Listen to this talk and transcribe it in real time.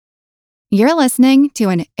You're listening to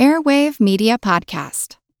an Airwave Media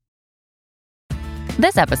Podcast.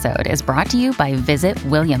 This episode is brought to you by Visit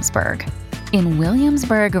Williamsburg. In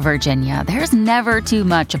Williamsburg, Virginia, there's never too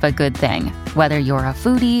much of a good thing. Whether you're a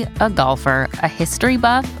foodie, a golfer, a history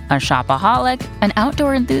buff, a shopaholic, an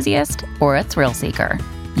outdoor enthusiast, or a thrill seeker,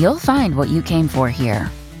 you'll find what you came for here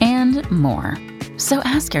and more. So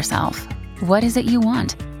ask yourself, what is it you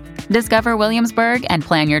want? Discover Williamsburg and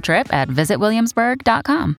plan your trip at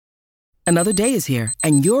visitwilliamsburg.com. Another day is here,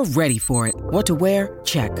 and you're ready for it. What to wear?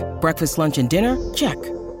 Check. Breakfast, lunch, and dinner? Check.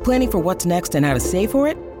 Planning for what's next and how to save for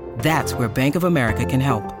it? That's where Bank of America can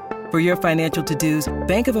help. For your financial to-dos,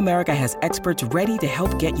 Bank of America has experts ready to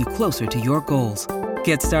help get you closer to your goals.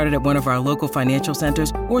 Get started at one of our local financial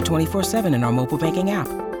centers or 24/7 in our mobile banking app.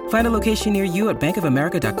 Find a location near you at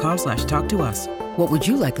bankofamerica.com/talktous. What would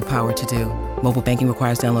you like the power to do? Mobile banking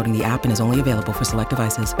requires downloading the app and is only available for select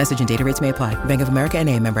devices. Message and data rates may apply. Bank of America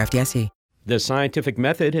N.A., member FDIC. The scientific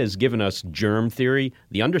method has given us germ theory,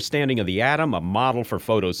 the understanding of the atom, a model for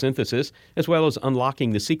photosynthesis, as well as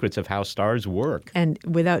unlocking the secrets of how stars work. And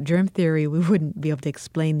without germ theory, we wouldn't be able to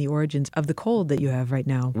explain the origins of the cold that you have right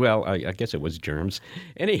now. Well, I guess it was germs.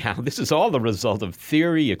 Anyhow, this is all the result of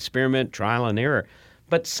theory, experiment, trial, and error.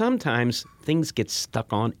 But sometimes things get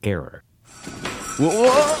stuck on error.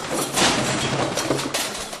 Whoa!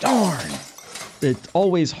 Darn! It's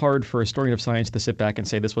always hard for a historian of science to sit back and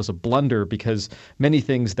say this was a blunder because many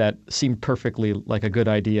things that seemed perfectly like a good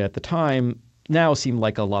idea at the time now seem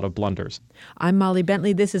like a lot of blunders. I'm Molly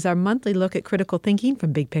Bentley. This is our monthly look at critical thinking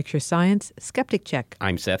from Big Picture Science, Skeptic Check.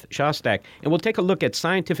 I'm Seth Shostak, and we'll take a look at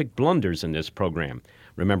scientific blunders in this program.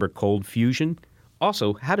 Remember cold fusion?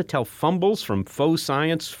 Also, how to tell fumbles from faux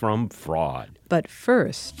science from fraud. But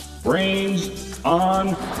first... Brains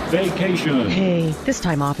on vacation. Hey, this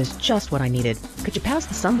time off is just what I needed. Could you pass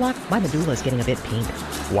the sunblock? My medulla is getting a bit pink.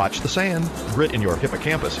 Watch the sand. Grit in your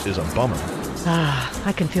hippocampus is a bummer.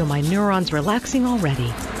 I can feel my neurons relaxing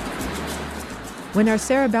already. When our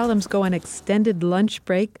cerebellums go on extended lunch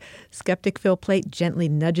break, skeptic Phil Plait gently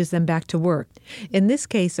nudges them back to work. In this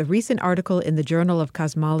case, a recent article in the Journal of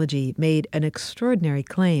Cosmology made an extraordinary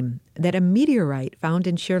claim that a meteorite found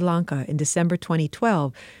in Sri Lanka in December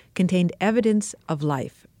 2012 contained evidence of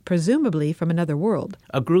life, presumably from another world.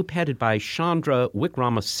 A group headed by Chandra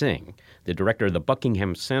Wickramasinghe, the director of the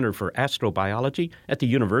Buckingham Center for Astrobiology at the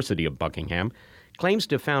University of Buckingham, claims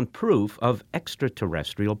to have found proof of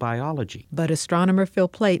extraterrestrial biology. But astronomer Phil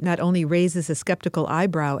Plait not only raises a skeptical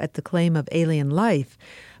eyebrow at the claim of alien life,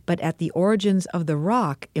 but at the origins of the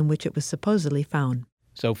rock in which it was supposedly found.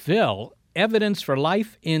 So, Phil, evidence for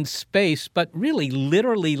life in space, but really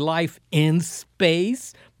literally life in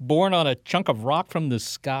space, born on a chunk of rock from the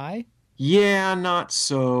sky? Yeah, not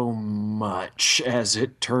so much, as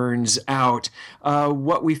it turns out.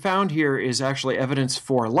 What we found here is actually evidence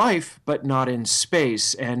for life, but not in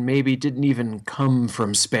space, and maybe didn't even come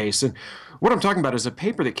from space. And what I'm talking about is a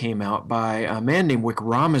paper that came out by a man named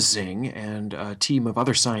Wickramasinghe and a team of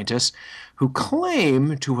other scientists who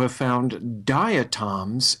claim to have found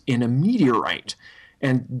diatoms in a meteorite.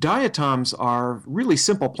 And diatoms are really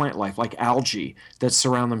simple plant life, like algae, that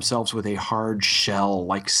surround themselves with a hard shell,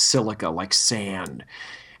 like silica, like sand.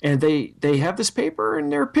 And they have this paper,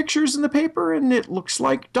 and there are pictures in the paper, and it looks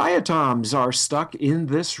like diatoms are stuck in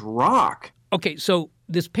this rock. Okay, so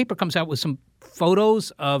this paper comes out with some photos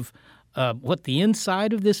of what the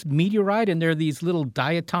inside of this meteorite, and there are these little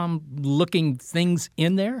diatom-looking things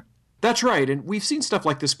in there? That's right, and we've seen stuff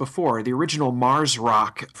like this before. The original Mars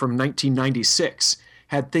rock from 1996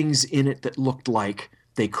 had things in it that looked like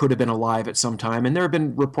they could have been alive at some time, and there have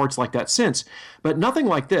been reports like that since. But nothing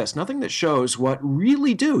like this, nothing that shows what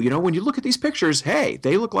really do. You know, when you look at these pictures, hey,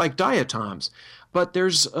 they look like diatoms. But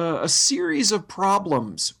there's a series of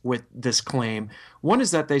problems with this claim. One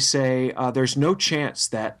is that they say there's no chance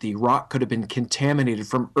that the rock could have been contaminated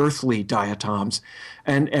from earthly diatoms,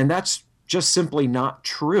 and that's just simply not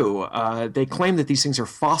true. They claim that these things are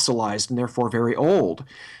fossilized and therefore very old,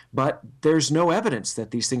 but there's no evidence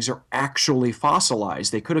that these things are actually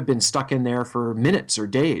fossilized. They could have been stuck in there for minutes or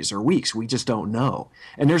days or weeks. We just don't know.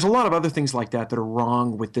 And there's a lot of other things like that that are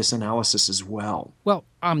wrong with this analysis as well. Well,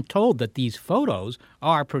 I'm told that these photos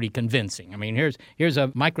are pretty convincing. I mean, here's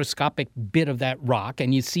a microscopic bit of that rock,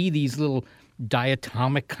 and you see these little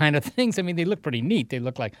diatomic kind of things. I mean, they look pretty neat. They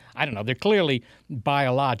look like, I don't know, they're clearly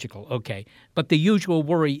biological. Okay. But the usual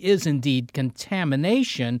worry is indeed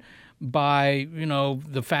contamination by,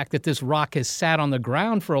 the fact that this rock has sat on the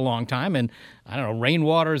ground for a long time and, I don't know,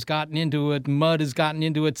 rainwater has gotten into it, mud has gotten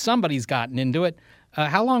into it, somebody's gotten into it.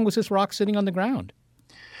 How long was this rock sitting on the ground?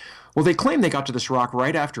 Well, they claim they got to this rock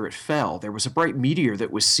right after it fell. There was a bright meteor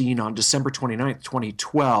that was seen on December 29th,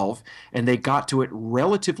 2012, and they got to it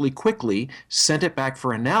relatively quickly, sent it back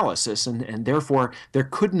for analysis, and therefore there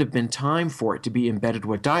couldn't have been time for it to be embedded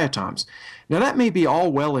with diatoms. Now, that may be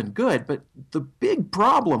all well and good, but the big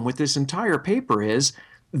problem with this entire paper is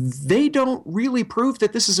they don't really prove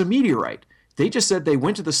that this is a meteorite. They just said they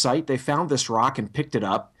went to the site, they found this rock and picked it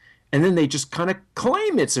up, and then they just kind of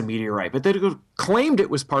claim it's a meteorite, but they claimed it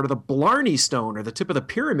was part of the Blarney Stone or the tip of the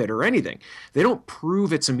pyramid or anything. They don't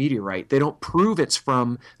prove it's a meteorite. They don't prove it's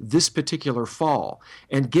from this particular fall.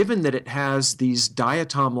 And given that it has these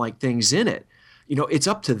diatom-like things in it, it's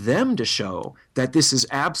up to them to show that this is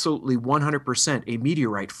absolutely 100% a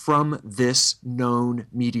meteorite from this known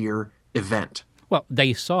meteor event. Well,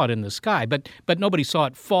 they saw it in the sky, but nobody saw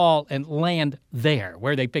it fall and land there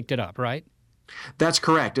where they picked it up, right? That's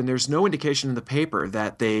correct. And there's no indication in the paper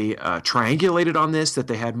that they triangulated on this, that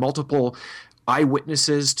they had multiple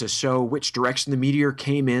eyewitnesses to show which direction the meteor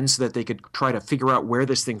came in so that they could try to figure out where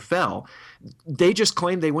this thing fell. They just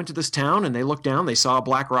claimed they went to this town and they looked down, they saw a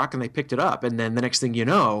black rock and they picked it up. And then the next thing you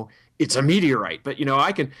know, it's a meteorite. But,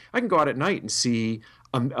 I can go out at night and see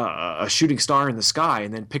a shooting star in the sky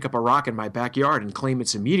and then pick up a rock in my backyard and claim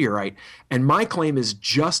it's a meteorite. And my claim is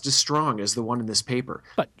just as strong as the one in this paper.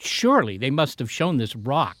 But surely they must have shown this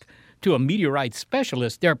rock to a meteorite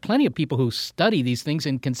specialist. There are plenty of people who study these things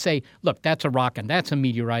and can say, look, that's a rock and that's a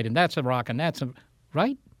meteorite and that's a rock and that's a...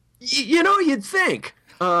 Right? You'd think.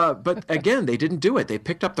 But again, they didn't do it. They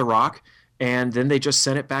picked up the rock and then they just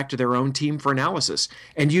sent it back to their own team for analysis.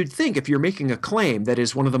 And you'd think if you're making a claim that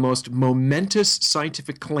is one of the most momentous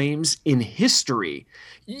scientific claims in history,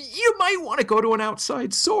 you might want to go to an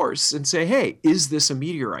outside source and say, hey, is this a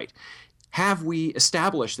meteorite? Have we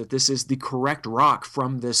established that this is the correct rock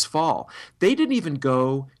from this fall? They didn't even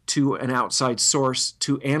go to an outside source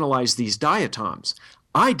to analyze these diatoms.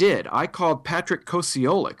 I did. I called Patrick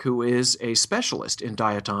Kosciolik, who is a specialist in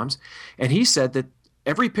diatoms, and he said that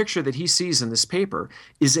every picture that he sees in this paper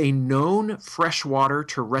is a known freshwater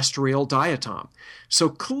terrestrial diatom. So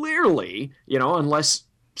clearly, unless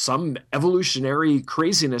some evolutionary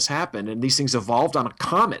craziness happened and these things evolved on a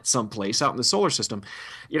comet someplace out in the solar system,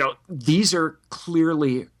 these are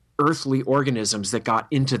clearly earthly organisms that got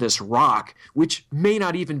into this rock, which may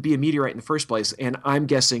not even be a meteorite in the first place, and I'm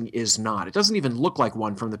guessing is not. It doesn't even look like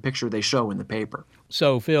one from the picture they show in the paper.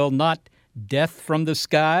 So, Phil, not death from the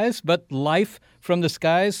skies, but life from the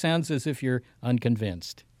skies? Sounds as if you're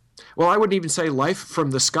unconvinced. Well, I wouldn't even say life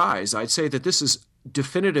from the skies. I'd say that this is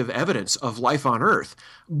definitive evidence of life on Earth,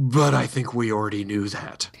 but I think we already knew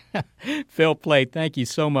that. Phil Plait, thank you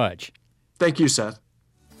so much. Thank you, Seth.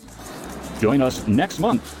 Join us next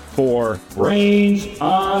month for Brains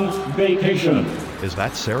on Vacation. Is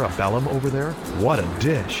that cerebellum over there? What a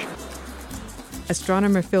dish.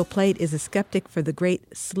 Astronomer Phil Plait is a skeptic for the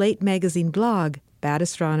great Slate Magazine blog,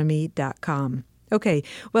 badastronomy.com. Okay,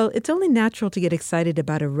 well, it's only natural to get excited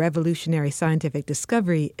about a revolutionary scientific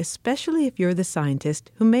discovery, especially if you're the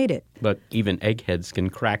scientist who made it. But even eggheads can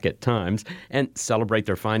crack at times and celebrate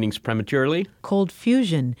their findings prematurely. Cold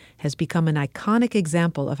fusion has become an iconic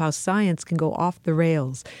example of how science can go off the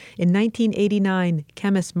rails. In 1989,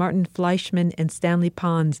 chemists Martin Fleischmann and Stanley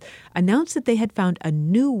Pons announced that they had found a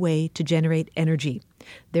new way to generate energy.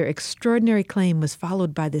 Their extraordinary claim was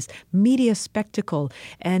followed by this media spectacle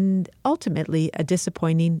and ultimately a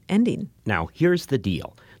disappointing ending. Now, here's the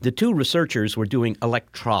deal. The two researchers were doing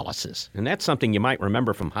electrolysis, and that's something you might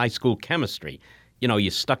remember from high school chemistry. You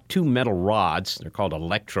stuck two metal rods, they're called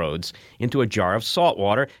electrodes, into a jar of salt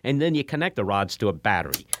water, and then you connect the rods to a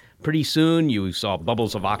battery. Pretty soon, you saw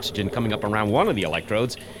bubbles of oxygen coming up around one of the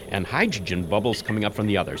electrodes and hydrogen bubbles coming up from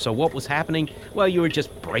the other. So what was happening? Well, you were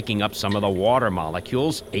just breaking up some of the water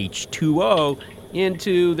molecules, H2O,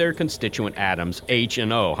 into their constituent atoms, H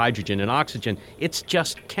and O, hydrogen and oxygen. It's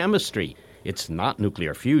just chemistry. It's not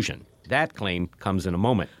nuclear fusion. That claim comes in a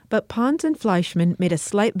moment. But Pons and Fleischmann made a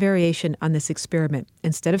slight variation on this experiment.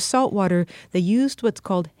 Instead of salt water, they used what's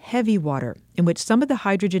called heavy water, in which some of the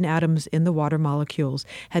hydrogen atoms in the water molecules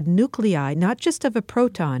had nuclei not just of a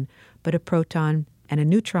proton, but a proton and a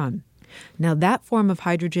neutron. Now, that form of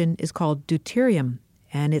hydrogen is called deuterium,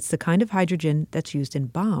 and it's the kind of hydrogen that's used in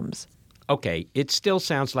bombs. Okay, it still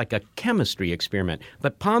sounds like a chemistry experiment,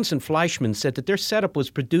 but Pons and Fleischmann said that their setup was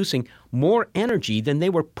producing more energy than they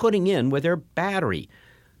were putting in with their battery.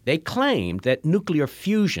 They claimed that nuclear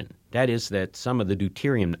fusion, that is, that some of the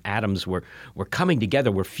deuterium atoms were coming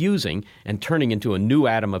together, were fusing and turning into a new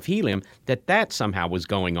atom of helium, that somehow was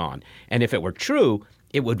going on. And if it were true,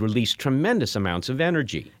 It would release tremendous amounts of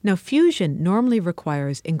energy. Now, fusion normally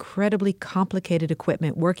requires incredibly complicated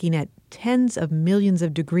equipment working at tens of millions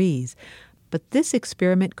of degrees. But this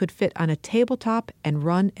experiment could fit on a tabletop and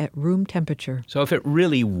run at room temperature. So if it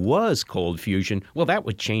really was cold fusion, well, that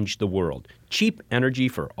would change the world. Cheap energy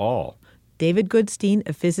for all. David Goodstein,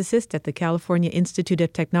 a physicist at the California Institute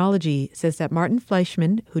of Technology, says that Martin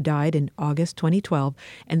Fleischmann, who died in August 2012,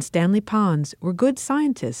 and Stanley Pons were good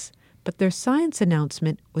scientists, but their science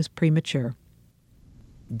announcement was premature.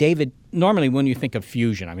 David, normally when you think of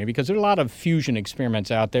fusion, because there are a lot of fusion experiments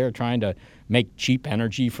out there trying to make cheap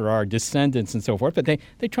energy for our descendants and so forth, but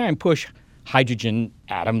they try and push hydrogen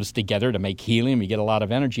atoms together to make helium. You get a lot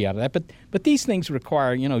of energy out of that. But these things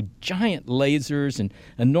require, giant lasers and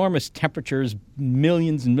enormous temperatures,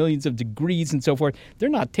 millions and millions of degrees and so forth. They're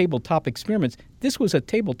not tabletop experiments. This was a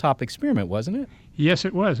tabletop experiment, wasn't it? Yes,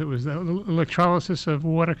 it was. It was the electrolysis of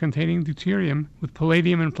water containing deuterium with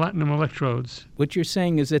palladium and platinum electrodes. What you're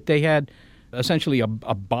saying is that they had essentially a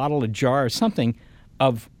bottle, a jar, or something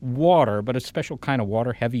of water, but a special kind of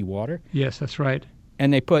water, heavy water. Yes, that's right.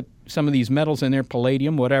 And they put some of these metals in there,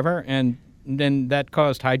 palladium, whatever, and then that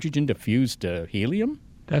caused hydrogen to fuse to helium?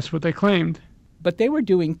 That's what they claimed. But they were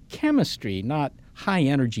doing chemistry, not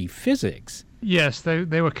high-energy physics. Yes,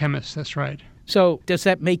 they were chemists, that's right. So does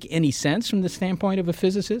that make any sense from the standpoint of a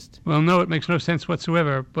physicist? Well, no, it makes no sense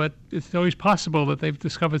whatsoever, but it's always possible that they've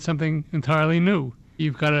discovered something entirely new.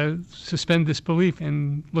 You've got to suspend disbelief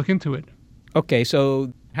and look into it. Okay,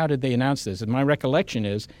 so how did they announce this? And my recollection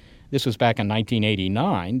is this was back in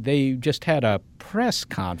 1989. They just had a press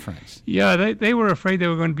conference. Yeah, they were afraid they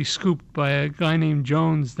were going to be scooped by a guy named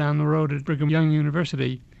Jones down the road at Brigham Young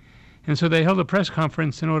University. And so they held a press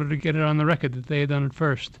conference in order to get it on the record that they had done it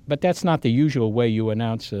first. But that's not the usual way you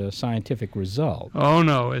announce a scientific result. Oh,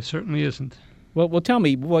 no, it certainly isn't. Well, tell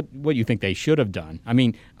me what you think they should have done.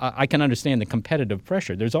 I can understand the competitive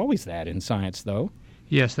pressure. There's always that in science, though.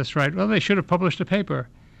 Yes, that's right. Well, they should have published a paper,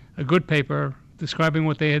 a good paper, describing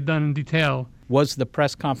what they had done in detail. Was the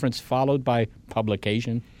press conference followed by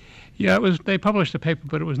publication? Yeah, they published a paper,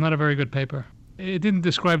 but it was not a very good paper. It didn't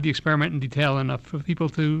describe the experiment in detail enough for people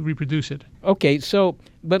to reproduce it. Okay,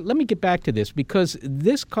 but let me get back to this, because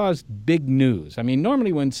this caused big news.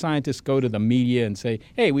 Normally when scientists go to the media and say,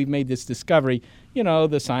 hey, we've made this discovery,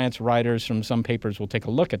 the science writers from some papers will take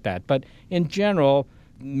a look at that. But in general,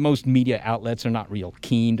 most media outlets are not real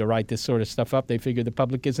keen to write this sort of stuff up. They figure the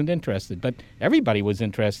public isn't interested. But everybody was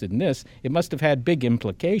interested in this. It must have had big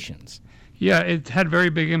implications. Yeah, it had very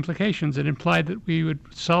big implications. It implied that we would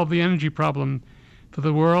solve the energy problem for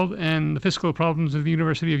the world and the fiscal problems of the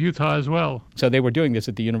University of Utah as well. So they were doing this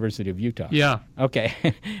at the University of Utah? Yeah. Okay.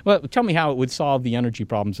 Well, tell me how it would solve the energy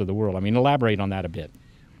problems of the world. Elaborate on that a bit.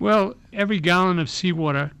 Well, every gallon of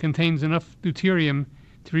seawater contains enough deuterium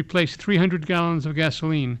to replace 300 gallons of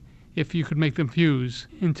gasoline if you could make them fuse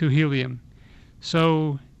into helium.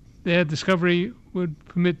 So their discovery would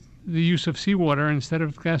permit the use of seawater instead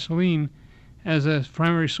of gasoline as a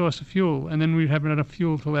primary source of fuel, and then we'd have enough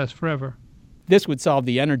fuel to last forever. This would solve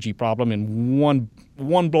the energy problem in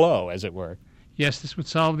one blow, as it were. Yes, this would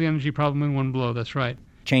solve the energy problem in one blow, that's right.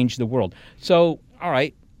 Change the world. So, all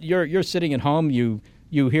right, you're sitting at home, you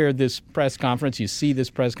hear this press conference, you see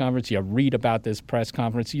this press conference, you read about this press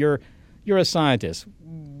conference, you're a scientist.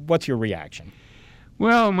 What's your reaction?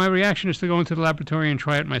 Well, my reaction is to go into the laboratory and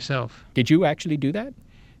try it myself. Did you actually do that?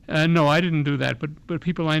 No, I didn't do that, but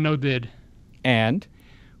people I know did. And?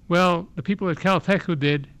 Well, the people at Caltech who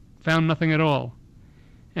did found nothing at all.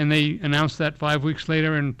 And they announced that 5 weeks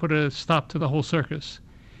later and put a stop to the whole circus.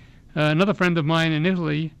 Another friend of mine in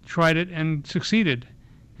Italy tried it and succeeded.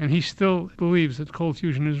 And he still believes that cold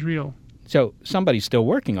fusion is real. So somebody's still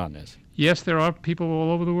working on this? Yes, there are people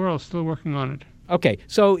all over the world still working on it. Okay,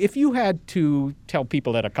 so if you had to tell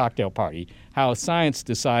people at a cocktail party how science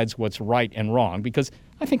decides what's right and wrong, because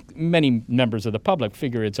I think many members of the public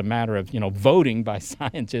figure it's a matter of, voting by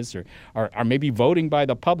scientists or maybe voting by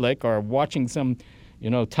the public or watching some,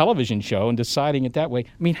 television show and deciding it that way.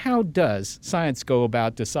 How does science go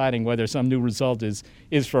about deciding whether some new result is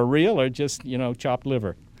for real or just, chopped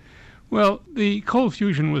liver? Well, the cold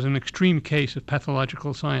fusion was an extreme case of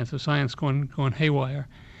pathological science, of science going haywire.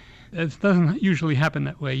 It doesn't usually happen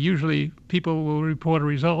that way. Usually people will report a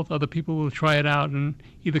result, other people will try it out and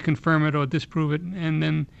either confirm it or disprove it, and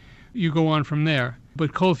then you go on from there.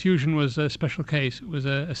 But cold fusion was a special case. It was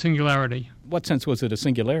a singularity. What sense was it a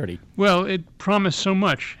singularity? Well, it promised so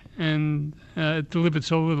much and it delivered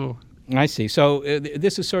so little. I see. So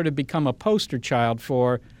this has sort of become a poster child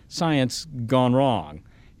for science gone wrong.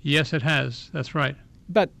 Yes, it has. That's right.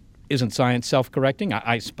 But isn't science self-correcting?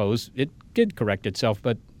 I suppose it did correct itself,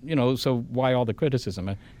 but, so why all the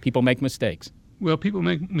criticism? People make mistakes. Well, people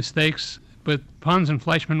make mistakes, but Pons and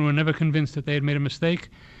Fleischmann were never convinced that they had made a mistake.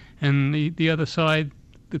 And the other side,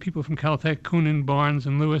 the people from Caltech, Koonin, Barnes,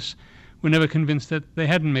 and Lewis, were never convinced that they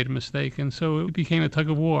hadn't made a mistake. And so it became a tug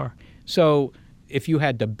of war. So if you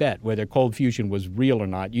had to bet whether cold fusion was real or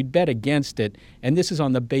not, you'd bet against it. And this is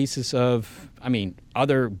on the basis of,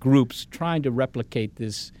 other groups trying to replicate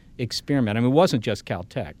this experiment. It wasn't just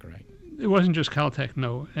Caltech, right? It wasn't just Caltech,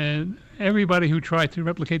 no. And everybody who tried to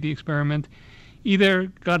replicate the experiment either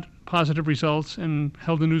got positive results and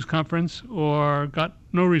held a news conference or got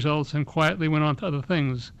no results and quietly went on to other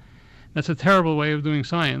things. That's a terrible way of doing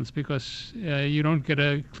science because you don't get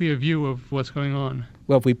a clear view of what's going on.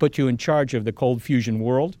 Well, if we put you in charge of the cold fusion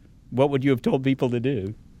world, what would you have told people to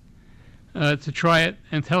do? To try it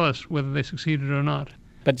and tell us whether they succeeded or not.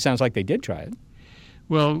 But it sounds like they did try it.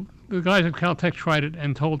 Well, the guys at Caltech tried it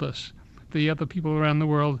and told us. The other people around the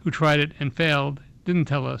world who tried it and failed didn't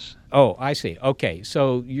tell us. Oh, I see. Okay,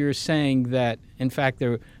 so you're saying that, in fact,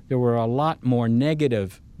 there were a lot more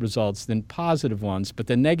negative results than positive ones, but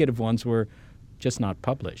the negative ones were just not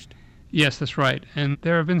published. Yes, that's right. And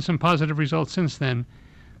there have been some positive results since then,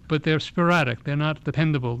 but they're sporadic. They're not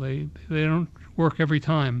dependable. They don't work every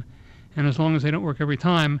time. And as long as they don't work every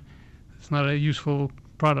time, it's not a useful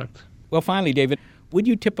product. Well, finally, David, would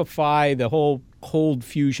you typify the whole cold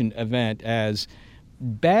fusion event as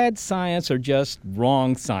bad science or just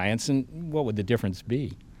wrong science, and what would the difference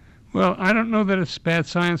be? Well, I don't know that it's bad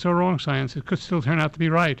science or wrong science. It could still turn out to be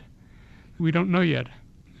right. We don't know yet.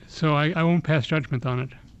 So I won't pass judgment on it.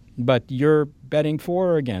 But you're betting for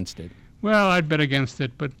or against it? Well, I'd bet against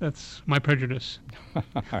it, but that's my prejudice.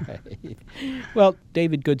 All right. Well,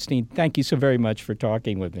 David Goodstein, thank you so very much for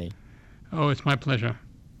talking with me. Oh, it's my pleasure.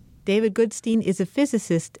 David Goodstein is a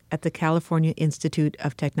physicist at the California Institute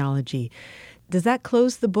of Technology. Does that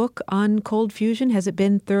close the book on cold fusion? Has it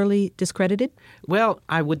been thoroughly discredited? Well,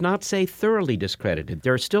 I would not say thoroughly discredited.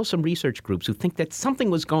 There are still some research groups who think that something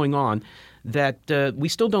was going on that we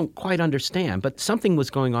still don't quite understand, but something was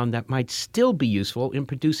going on that might still be useful in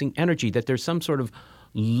producing energy, that there's some sort of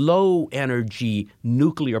low-energy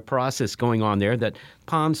nuclear process going on there that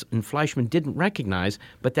Pons and Fleischmann didn't recognize,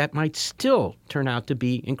 but that might still turn out to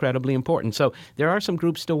be incredibly important. So there are some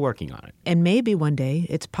groups still working on it. And maybe one day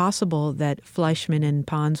it's possible that Fleischmann and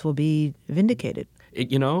Pons will be vindicated. It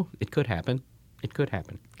could happen. It could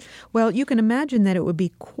happen. Well, you can imagine that it would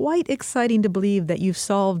be quite exciting to believe that you've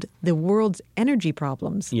solved the world's energy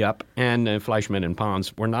problems. Yep, and Fleischmann and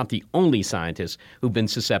Pons were not the only scientists who've been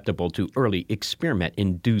susceptible to early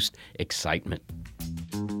experiment-induced excitement.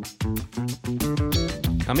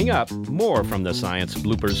 Coming up, more from the science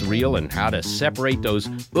bloopers reel and how to separate those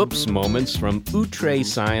oops moments from outre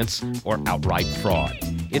science or outright fraud.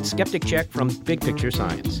 It's Skeptic Check from Big Picture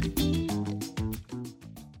Science.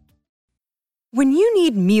 When you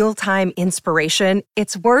need mealtime inspiration,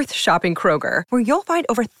 it's worth shopping Kroger, where you'll find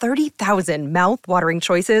over 30,000 mouth-watering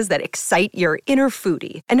choices that excite your inner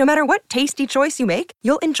foodie. And no matter what tasty choice you make,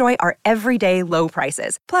 you'll enjoy our everyday low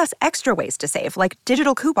prices, plus extra ways to save, like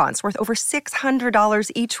digital coupons worth over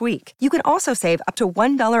 $600 each week. You can also save up to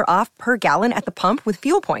 $1 off per gallon at the pump with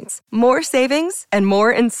fuel points. More savings and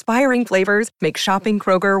more inspiring flavors make shopping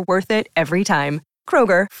Kroger worth it every time.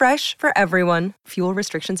 Kroger, fresh for everyone. Fuel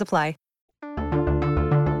restrictions apply.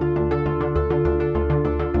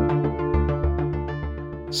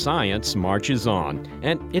 Science marches on,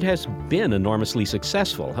 and it has been enormously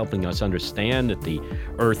successful, helping us understand that the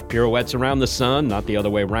Earth pirouettes around the sun, not the other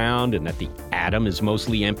way around, and that the atom is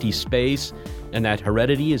mostly empty space, and that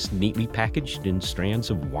heredity is neatly packaged in strands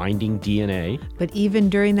of winding DNA. But even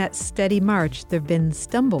during that steady march, there have been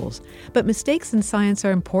stumbles. But mistakes in science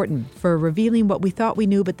are important for revealing what we thought we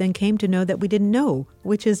knew but then came to know that we didn't know,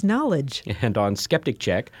 which is knowledge. And on Skeptic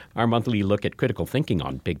Check, our monthly look at critical thinking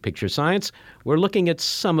on big picture science, we're looking at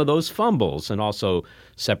some of those fumbles and also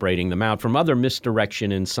separating them out from other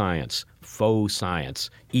misdirection in science, faux science,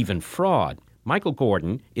 even fraud. Michael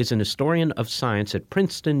Gordin is an historian of science at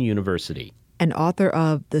Princeton University. And author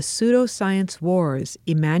of The Pseudoscience Wars,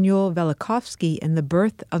 Immanuel Velikovsky and the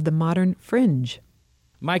Birth of the Modern Fringe.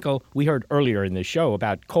 Michael, we heard earlier in the show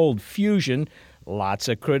about cold fusion, lots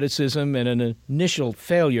of criticism and an initial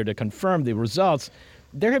failure to confirm the results.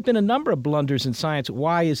 There have been a number of blunders in science.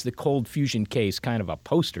 Why is the cold fusion case kind of a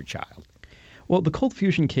poster child? Well, the cold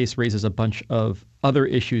fusion case raises a bunch of other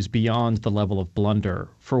issues beyond the level of blunder.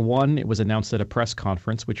 For one, it was announced at a press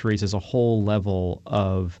conference, which raises a whole level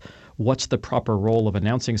of what's the proper role of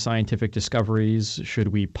announcing scientific discoveries? Should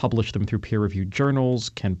we publish them through peer-reviewed journals?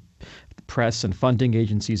 Can press and funding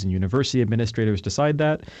agencies and university administrators decide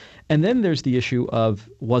that. And then there's the issue of,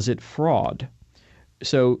 was it fraud?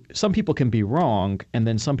 So some people can be wrong, and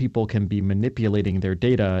then some people can be manipulating their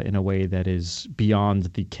data in a way that is beyond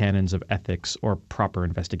the canons of ethics or proper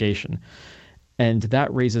investigation. And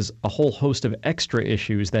that raises a whole host of extra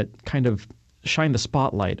issues that kind of shine the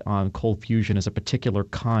spotlight on cold fusion as a particular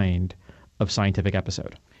kind of scientific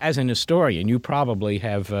episode. As an historian, you probably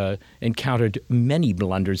have encountered many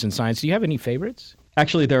blunders in science. Do you have any favorites?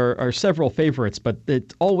 Actually, there are several favorites, but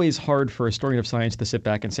it's always hard for a historian of science to sit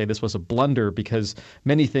back and say this was a blunder, because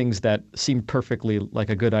many things that seemed perfectly like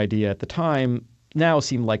a good idea at the time now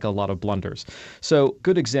seem like a lot of blunders. So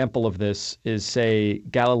good example of this is, say,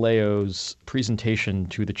 Galileo's presentation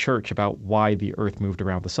to the church about why the Earth moved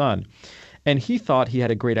around the sun. And he thought he had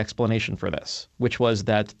a great explanation for this, which was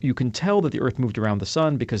that you can tell that the Earth moved around the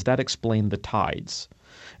sun because that explained the tides.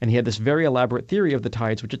 And he had this very elaborate theory of the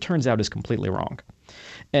tides, which it turns out is completely wrong.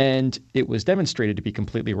 And it was demonstrated to be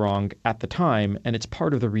completely wrong at the time, and it's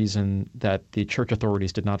part of the reason that the church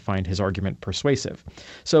authorities did not find his argument persuasive.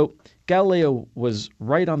 So Galileo was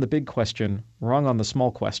right on the big question, wrong on the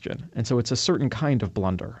small question. And so it's a certain kind of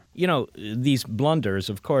blunder. You know, these blunders,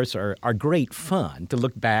 of course, are great fun to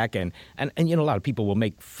look back and you know, a lot of people will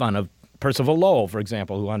make fun of Percival Lowell, for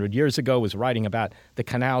example, who 100 years ago was writing about the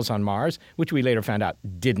canals on Mars, which we later found out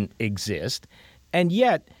didn't exist. And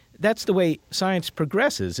yet, that's the way science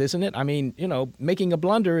progresses, isn't it? I mean, you know, making a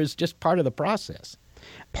blunder is just part of the process.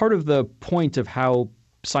 Part of the point of how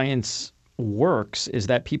science works is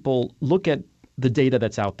that people look at the data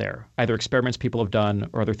that's out there, either experiments people have done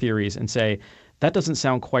or other theories, and say, that doesn't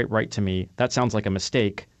sound quite right to me. That sounds like a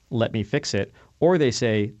mistake. Let me fix it. Or they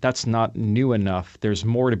say, that's not new enough. There's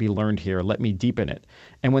more to be learned here. Let me deepen it.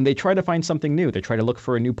 And when they try to find something new, they try to look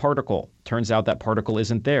for a new particle. Turns out that particle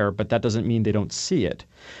isn't there, but that doesn't mean they don't see it.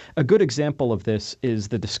 A good example of this is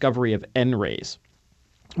the discovery of N-rays,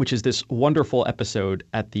 which is this wonderful episode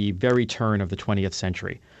at the very turn of the 20th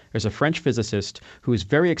century. There's a French physicist who is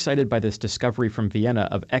very excited by this discovery from Vienna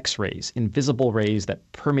of X-rays, invisible rays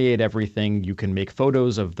that permeate everything. You can make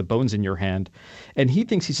photos of the bones in your hand. And he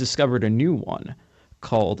thinks he's discovered a new one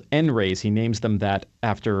called N-rays. He names them that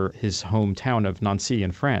after his hometown of Nancy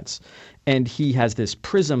in France. And he has this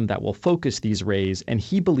prism that will focus these rays, and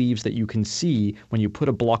he believes that you can see, when you put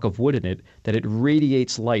a block of wood in it, that it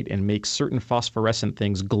radiates light and makes certain phosphorescent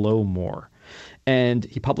things glow more. And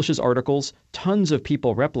he publishes articles. Tons of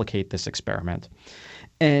people replicate this experiment.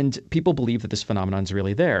 And people believe that this phenomenon is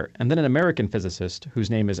really there. And then an American physicist, whose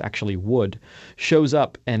name is actually Wood, shows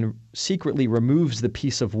up and secretly removes the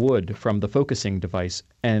piece of wood from the focusing device.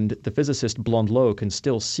 And the physicist Blondlot can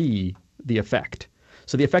still see the effect.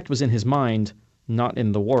 So the effect was in his mind, not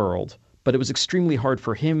in the world. But it was extremely hard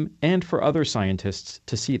for him and for other scientists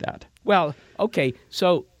to see that. Well, okay,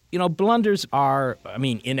 so you know, blunders are,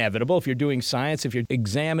 inevitable if you're doing science, if you're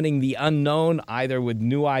examining the unknown, either with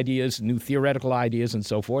new ideas, new theoretical ideas and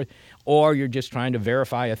so forth, or you're just trying to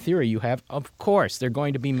verify a theory you have. Of course, there are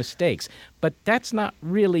going to be mistakes. But that's not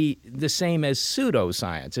really the same as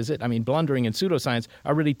pseudoscience, is it? I mean, blundering and pseudoscience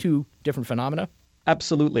are really two different phenomena.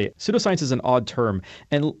 Absolutely. Pseudoscience is an odd term.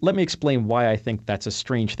 And let me explain why I think that's a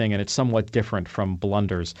strange thing and it's somewhat different from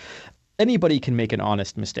blunders. Anybody can make an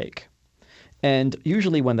honest mistake. And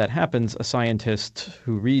usually when that happens, a scientist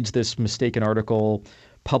who reads this mistaken article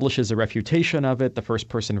publishes a refutation of it. The first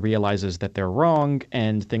person realizes that they're wrong,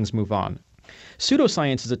 and things move on.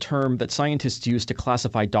 Pseudoscience is a term that scientists use to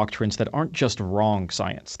classify doctrines that aren't just wrong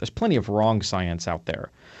science. There's plenty of wrong science out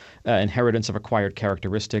there. Inheritance of acquired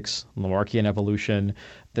characteristics, Lamarckian evolution,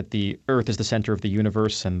 that the Earth is the center of the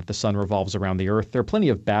universe and that the sun revolves around the Earth. There are plenty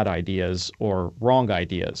of bad ideas or wrong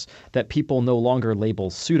ideas that people no longer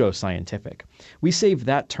label pseudoscientific. We save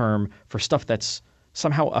that term for stuff that's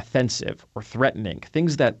somehow offensive or threatening,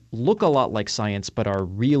 things that look a lot like science but are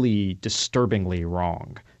really disturbingly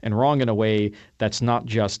wrong, and wrong in a way that's not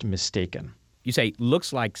just mistaken. You say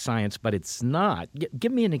looks like science, but it's not.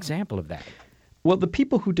 Give me an example of that. Well, the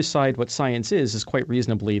people who decide what science is quite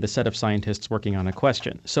reasonably the set of scientists working on a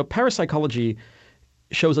question. So parapsychology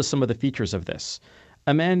shows us some of the features of this.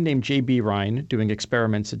 A man named J.B. Rhine, doing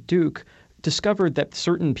experiments at Duke, discovered that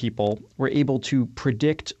certain people were able to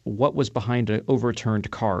predict what was behind an overturned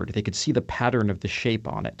card. They could see the pattern of the shape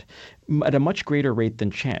on it at a much greater rate than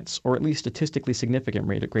chance, or at least statistically significant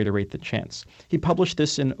rate, at greater rate than chance. He published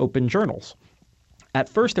this in open journals. At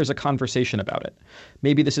first, there's a conversation about it.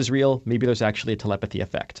 Maybe this is real. Maybe there's actually a telepathy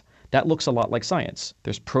effect. That looks a lot like science.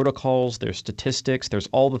 There's protocols, there's statistics, there's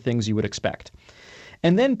all the things you would expect.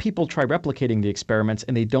 And then people try replicating the experiments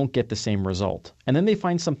and they don't get the same result. And then they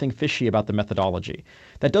find something fishy about the methodology.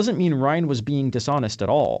 That doesn't mean Rhine was being dishonest at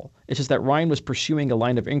all. It's just that Rhine was pursuing a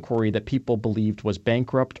line of inquiry that people believed was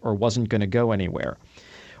bankrupt or wasn't going to go anywhere.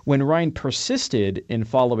 When Rhine persisted in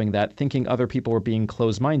following that, thinking other people were being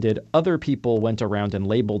closed-minded, other people went around and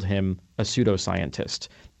labeled him a pseudoscientist.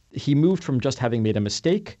 He moved from just having made a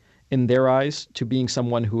mistake in their eyes to being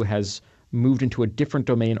someone who has moved into a different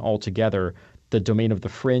domain altogether, the domain of the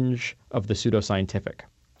fringe, of the pseudoscientific.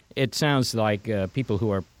 It sounds like people who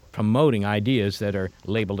are promoting ideas that are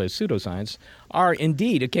labeled as pseudoscience are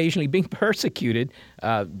indeed occasionally being persecuted,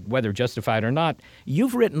 whether justified or not.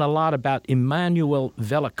 You've written a lot about Immanuel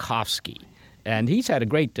Velikovsky, and he's had a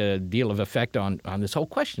great deal of effect on this whole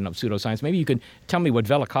question of pseudoscience. Maybe you could tell me what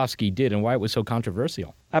Velikovsky did and why it was so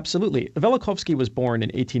controversial. Absolutely. Velikovsky was born in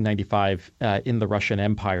 1895 in the Russian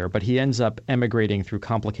Empire, but he ends up emigrating through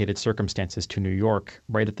complicated circumstances to New York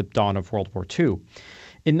right at the dawn of World War II.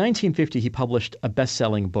 In 1950, he published a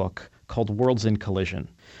best-selling book called Worlds in Collision.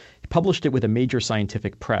 He published it with a major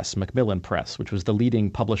scientific press, Macmillan Press, which was the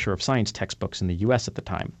leading publisher of science textbooks in the U.S. at the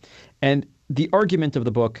time. And the argument of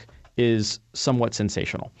the book is somewhat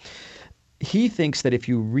sensational. He thinks that if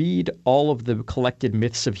you read all of the collected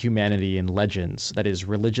myths of humanity and legends, that is,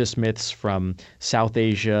 religious myths from South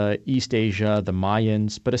Asia, East Asia, the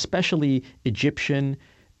Mayans, but especially Egyptian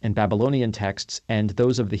and Babylonian texts and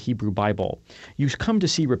those of the Hebrew Bible, you come to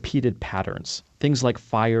see repeated patterns. Things like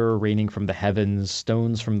fire raining from the heavens,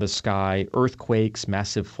 stones from the sky, earthquakes,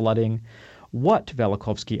 massive flooding. What,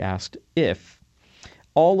 Velikovsky asked, if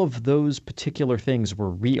all of those particular things were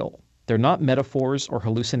real? They're not metaphors or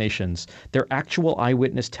hallucinations. They're actual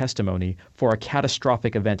eyewitness testimony for a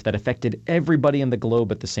catastrophic event that affected everybody in the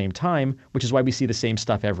globe at the same time, which is why we see the same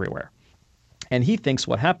stuff everywhere. And he thinks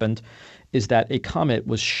what happened is that a comet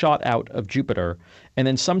was shot out of Jupiter, and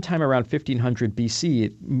then sometime around 1500 BC,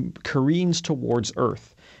 it careens towards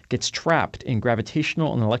Earth, gets trapped in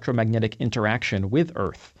gravitational and electromagnetic interaction with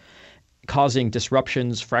Earth, causing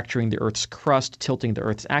disruptions, fracturing the Earth's crust, tilting the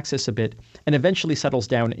Earth's axis a bit, and eventually settles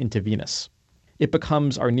down into Venus. It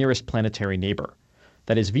becomes our nearest planetary neighbor.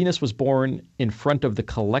 That is, Venus was born in front of the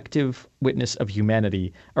collective witness of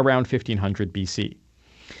humanity around 1500 BC.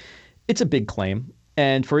 It's a big claim,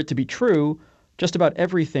 and for it to be true, just about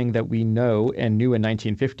everything that we know and knew in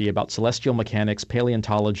 1950 about celestial mechanics,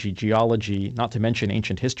 paleontology, geology, not to mention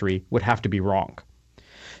ancient history, would have to be wrong.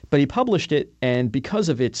 But he published it, and because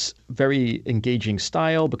of its very engaging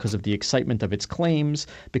style, because of the excitement of its claims,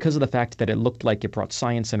 because of the fact that it looked like it brought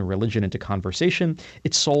science and religion into conversation,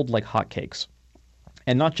 it sold like hotcakes.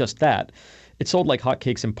 And not just that, it sold like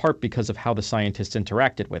hotcakes in part because of how the scientists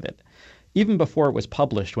interacted with it. Even before it was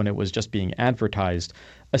published, when it was just being advertised,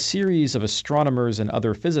 a series of astronomers and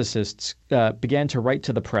other physicists began to write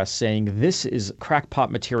to the press saying, this is crackpot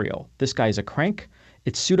material. This guy's a crank.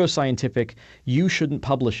 It's pseudoscientific. You shouldn't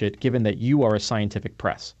publish it, given that you are a scientific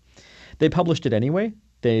press. They published it anyway.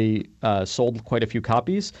 They sold quite a few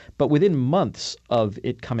copies. But within months of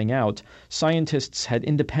it coming out, scientists had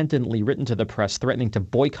independently written to the press threatening to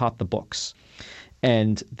boycott the books.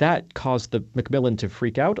 And that caused the Macmillan to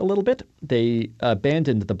freak out a little bit. They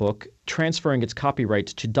abandoned the book, transferring its copyright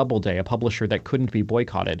to Doubleday, a publisher that couldn't be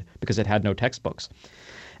boycotted because it had no textbooks.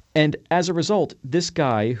 And as a result, this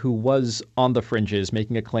guy who was on the fringes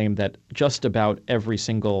making a claim that just about every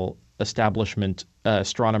single establishment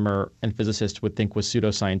astronomer and physicist would think was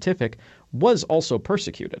pseudoscientific was also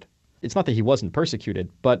persecuted. It's not that he wasn't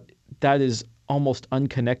persecuted, but that is almost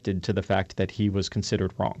unconnected to the fact that he was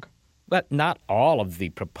considered wrong. But not all of the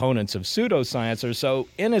proponents of pseudoscience are so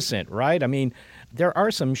innocent, right? I mean, there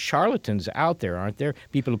are some charlatans out there, aren't there?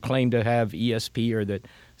 People who claim to have ESP or that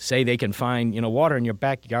say they can find, water in your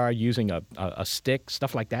backyard using a stick,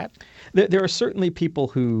 stuff like that? There are certainly people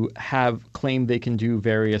who have claimed they can do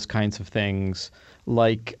various kinds of things,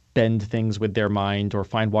 like bend things with their mind or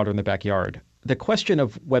find water in the backyard. The question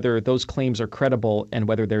of whether those claims are credible and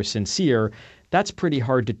whether they're sincere, that's pretty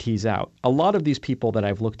hard to tease out. A lot of these people that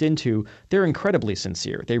I've looked into, they're incredibly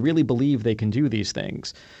sincere. They really believe they can do these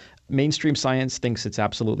things. Mainstream science thinks it's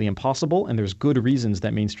absolutely impossible, and there's good reasons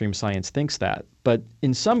that mainstream science thinks that. But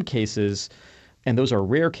in some cases, and those are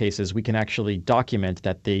rare cases, we can actually document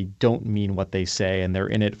that they don't mean what they say and they're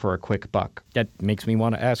in it for a quick buck. That makes me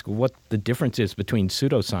want to ask what the difference is between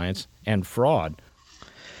pseudoscience and fraud.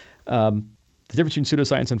 The difference between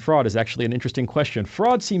pseudoscience and fraud is actually an interesting question.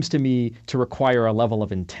 Fraud seems to me to require a level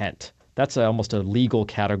of intent. That's almost a legal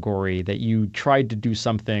category that you tried to do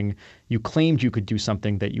something, you claimed you could do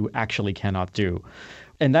something that you actually cannot do.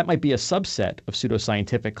 And that might be a subset of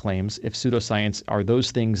pseudoscientific claims if pseudoscience are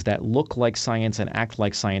those things that look like science and act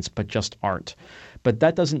like science but just aren't. But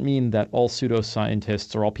that doesn't mean that all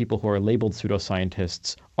pseudoscientists or all people who are labeled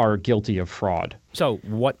pseudoscientists are guilty of fraud. So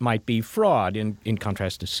what might be fraud in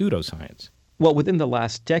contrast to pseudoscience? Well, within the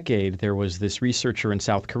last decade, there was this researcher in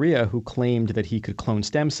South Korea who claimed that he could clone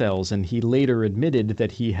stem cells, and he later admitted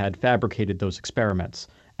that he had fabricated those experiments,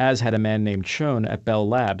 as had a man named Schoen at Bell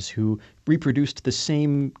Labs who reproduced the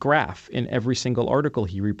same graph in every single article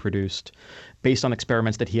he reproduced based on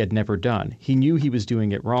experiments that he had never done. He knew he was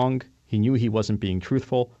doing it wrong. He knew he wasn't being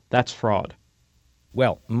truthful. That's fraud.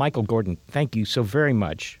 Well, Michael Gordin, thank you so very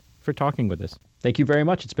much for talking with us. Thank you very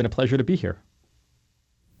much. It's been a pleasure to be here.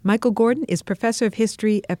 Michael Gordin is professor of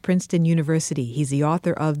history at Princeton University. He's the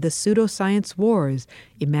author of The Pseudoscience Wars,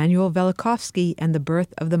 Immanuel Velikovsky and the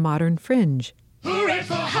Birth of the Modern Fringe. Hooray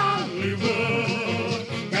for Hollywood,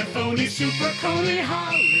 that phony super coney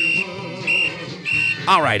Hollywood.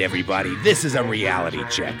 All right, everybody, this is a reality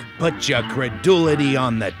check. Put your credulity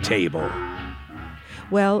on the table.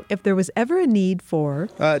 Well, if there was ever a need for...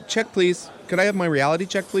 check, please. Could I have my reality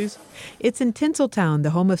check, please? It's in Tinseltown, the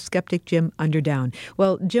home of skeptic Jim Underdown.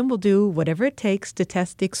 Well, Jim will do whatever it takes to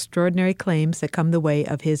test the extraordinary claims that come the way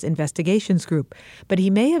of his investigations group. But he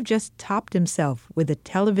may have just topped himself with a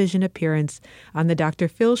television appearance on the Dr.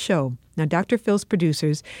 Phil show. Now, Dr. Phil's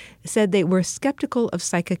producers said they were skeptical of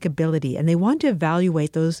psychic ability, and they wanted to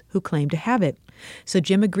evaluate those who claim to have it. So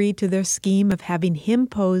Jim agreed to their scheme of having him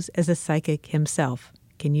pose as a psychic himself.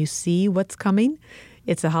 Can you see what's coming?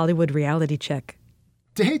 It's a Hollywood reality check.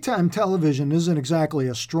 Daytime television isn't exactly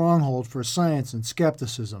a stronghold for science and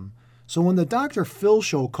skepticism, so when the Dr. Phil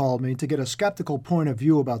show called me to get a skeptical point of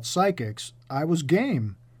view about psychics, I was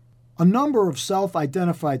game. A number of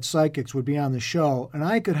self-identified psychics would be on the show, and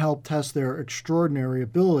I could help test their extraordinary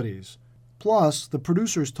abilities. Plus, the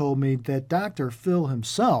producers told me that Dr. Phil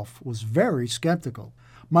himself was very skeptical.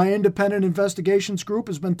 My independent investigations group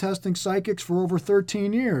has been testing psychics for over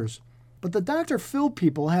 13 years. But the Dr. Phil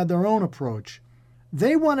people had their own approach.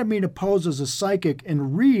 They wanted me to pose as a psychic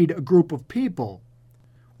and read a group of people,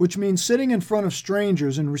 which means sitting in front of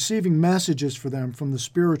strangers and receiving messages for them from the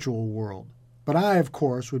spiritual world. But I, of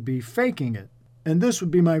course, would be faking it, and this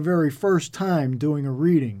would be my very first time doing a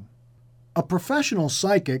reading. A professional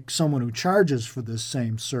psychic, someone who charges for this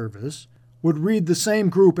same service, would read the same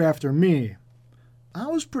group after me. I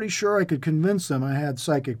was pretty sure I could convince them I had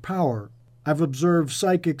psychic power. I've observed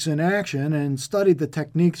psychics in action and studied the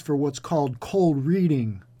techniques for what's called cold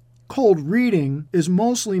reading. Cold reading is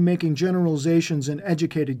mostly making generalizations and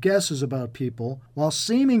educated guesses about people while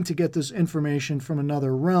seeming to get this information from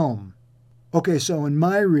another realm. Okay, so in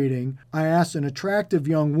my reading, I asked an attractive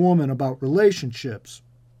young woman about relationships.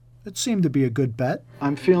 It seemed to be a good bet.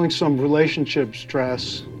 I'm feeling some relationship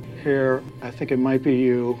stress here. I think it might be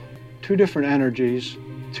you. 2 different energies,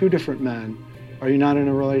 2 different men. Are you not in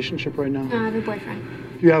a relationship right now? No, I have a boyfriend.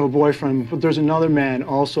 You have a boyfriend, but there's another man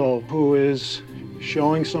also who is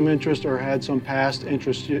showing some interest or had some past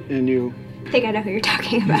interest in you. I think I know who you're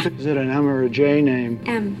talking about. Is it an M or a J name?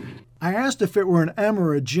 M. I asked if it were an M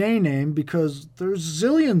or a J name because there's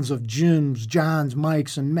zillions of Jims, Johns,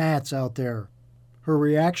 Mikes, and Matts out there. Her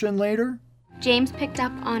reaction later? James picked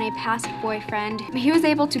up on a past boyfriend. He was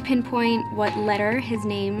able to pinpoint what letter his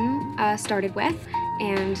name started with,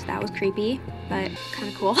 and that was creepy, but kind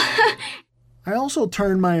of cool. I also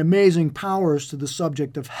turned my amazing powers to the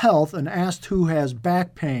subject of health and asked who has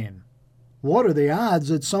back pain. What are the odds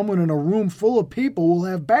that someone in a room full of people will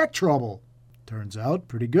have back trouble? Turns out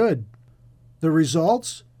pretty good. The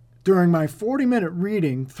results? During my 40-minute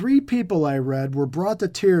reading, 3 people I read were brought to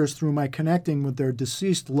tears through my connecting with their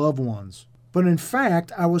deceased loved ones. But in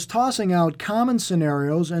fact, I was tossing out common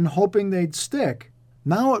scenarios and hoping they'd stick.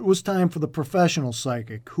 Now it was time for the professional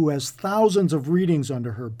psychic, who has thousands of readings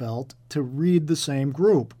under her belt, to read the same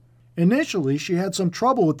group. Initially, she had some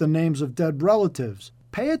trouble with the names of dead relatives.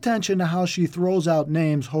 Pay attention to how she throws out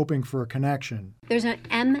names hoping for a connection. There's an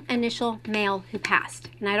M initial male who passed,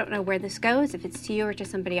 and I don't know where this goes, if it's to you or to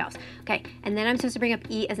somebody else. Okay, and then I'm supposed to bring up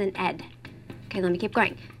E as in Ed. Okay, let me keep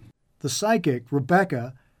going. The psychic,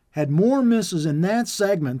 Rebecca, had more misses in that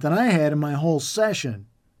segment than I had in my whole session.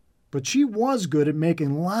 But she was good at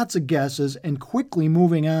making lots of guesses and quickly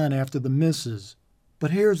moving on after the misses.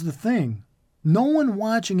 But here's the thing. No one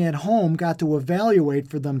watching at home got to evaluate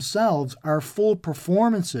for themselves our full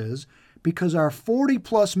performances because our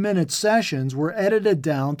 40-plus minute sessions were edited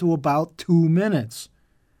down to about 2 minutes.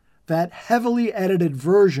 that heavily edited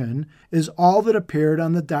version is all that appeared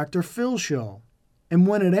on the Dr. Phil show. And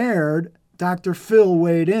when it aired, Dr. Phil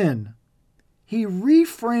weighed in. He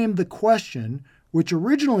reframed the question, which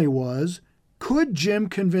originally was, could Jim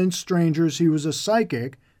convince strangers he was a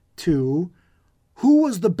psychic, to, who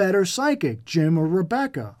was the better psychic, Jim or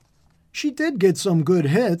Rebecca? She did get some good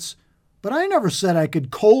hits, but I never said I could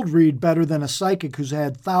cold read better than a psychic who's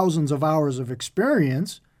had thousands of hours of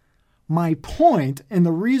experience. My point, and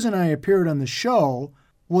the reason I appeared on the show,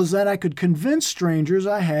 was that I could convince strangers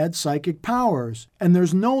I had psychic powers, and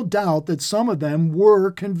there's no doubt that some of them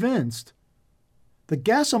were convinced. The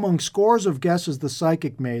guess among scores of guesses the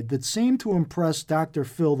psychic made that seemed to impress Dr.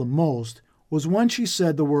 Phil the most was when she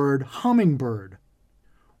said the word hummingbird.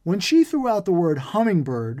 When she threw out the word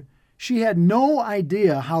hummingbird, she had no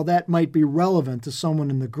idea how that might be relevant to someone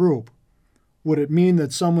in the group. Would it mean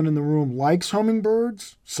that someone in the room likes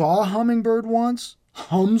hummingbirds, saw a hummingbird once,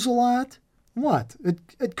 hums a lot? What?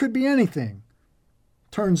 It could be anything.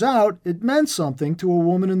 Turns out it meant something to a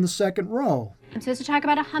woman in the second row. I'm supposed to talk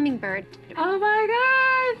about a hummingbird. Oh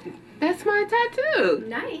my God! That's my tattoo.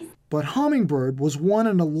 Nice. But hummingbird was one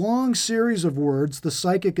in a long series of words the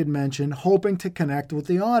psychic had mentioned, hoping to connect with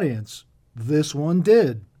the audience. This one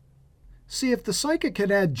did. See, if the psychic had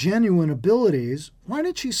had genuine abilities, why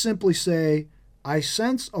did she simply say, I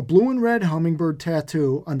sense a blue and red hummingbird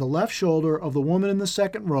tattoo on the left shoulder of the woman in the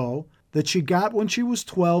second row that she got when she was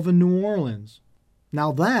 12 in New Orleans?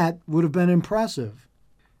 Now that would have been impressive.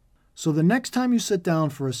 So the next time you sit down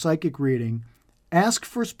for a psychic reading, ask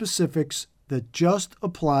for specifics that just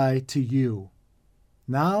apply to you.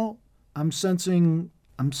 Now, I'm sensing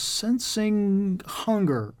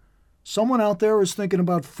hunger. Someone out there is thinking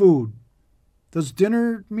about food. Does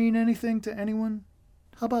dinner mean anything to anyone?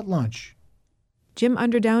 How about lunch? Jim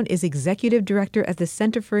Underdown is executive director at the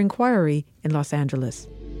Center for Inquiry in Los Angeles.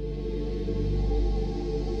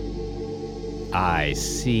 I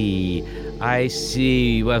see.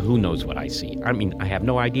 Well, who knows what I see? I mean, I have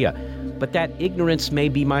no idea. But that ignorance may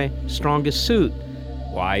be my strongest suit.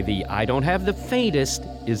 Why, the I don't have the faintest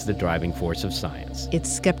is the driving force of science. It's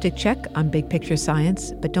Skeptic Check on Big Picture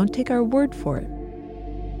Science, but don't take our word for it.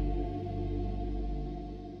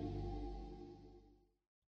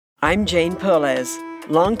 I'm Jane Perlez,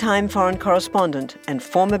 longtime foreign correspondent and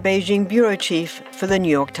former Beijing bureau chief for the New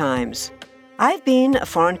York Times. I've been a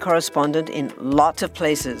foreign correspondent in lots of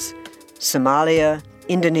places: Somalia,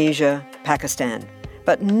 Indonesia, Pakistan,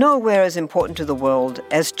 but nowhere as important to the world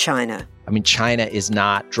as China. I mean, China is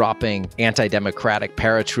not dropping anti-democratic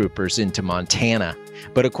paratroopers into Montana.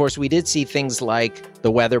 But of course, we did see things like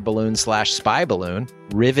the weather balloon/spy balloon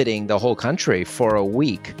riveting the whole country for a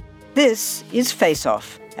week. This is Face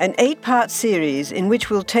Off, an 8-part series in which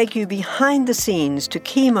we'll take you behind the scenes to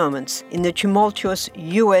key moments in the tumultuous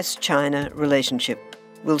U.S.-China relationship.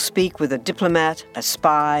 We'll speak with a diplomat, a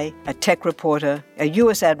spy, a tech reporter, a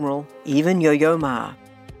U.S. admiral, even Yo-Yo Ma.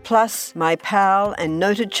 Plus, my pal and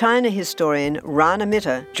noted China historian Rana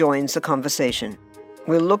Mitter joins the conversation.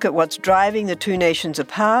 We'll look at what's driving the two nations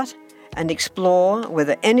apart and explore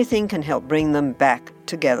whether anything can help bring them back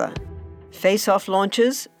together. Face Off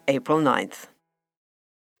launches April 9th.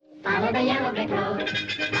 Follow the yellow brick road.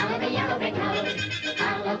 Follow the yellow brick road.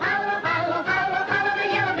 Follow the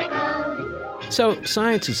yellow brick road. So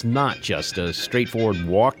science is not just a straightforward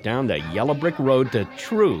walk down the yellow brick road to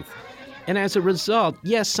truth. And as a result,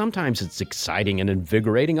 yes, sometimes it's exciting and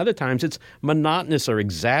invigorating. Other times it's monotonous or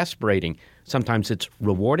exasperating. Sometimes it's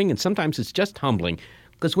rewarding, and sometimes it's just humbling.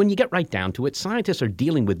 Because when you get right down to it, scientists are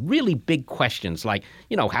dealing with really big questions like,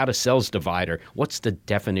 how do cells divide, or what's the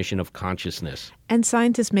definition of consciousness? And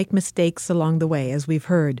scientists make mistakes along the way, as we've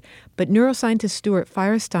heard. But neuroscientist Stuart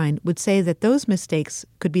Firestein would say that those mistakes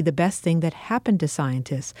could be the best thing that happened to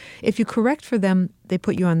scientists. If you correct for them, they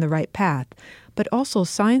put you on the right path. But also,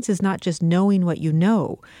 science is not just knowing what you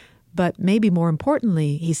know, but maybe more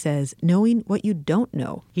importantly, he says, knowing what you don't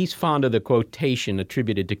know. He's fond of the quotation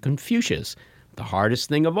attributed to Confucius. The hardest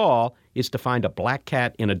thing of all is to find a black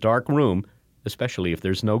cat in a dark room, especially if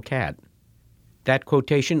there's no cat. That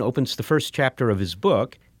quotation opens the first chapter of his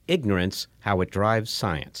book, Ignorance, How It Drives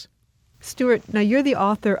Science. Stuart, now you're the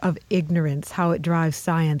author of Ignorance, How It Drives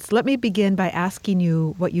Science. Let me begin by asking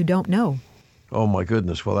you what you don't know. Oh, my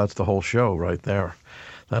goodness. Well, that's the whole show right there.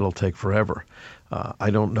 That'll take forever. I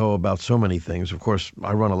don't know about so many things. Of course,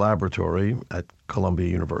 I run a laboratory at Columbia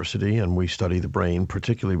University, and we study the brain.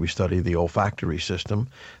 Particularly, we study the olfactory system,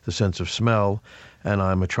 the sense of smell. And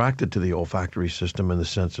I'm attracted to the olfactory system in the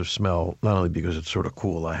sense of smell, not only because it's sort of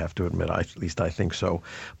cool, I have to admit, at least I think so,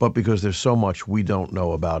 but because there's so much we don't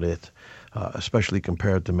know about it. especially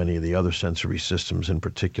compared to many of the other sensory systems, in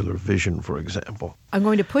particular vision, for example. I'm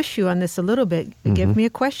going to push you on this a little bit. Give me a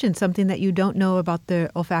question, something that you don't know about the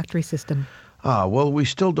olfactory system. Well, we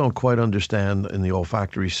still don't quite understand in the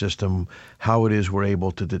olfactory system how it is we're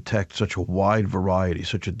able to detect such a wide variety,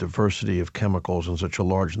 such a diversity of chemicals and such a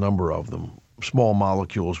large number of them. Small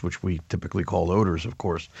molecules, which we typically call odors, of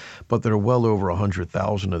course, but there are well over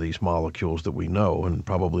 100,000 of these molecules that we know, and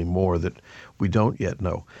probably more that we don't yet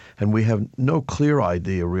know. And we have no clear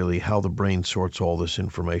idea, really, how the brain sorts all this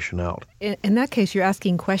information out. In that case, you're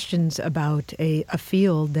asking questions about a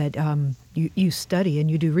field that you study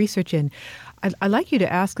and you do research in. I'd like you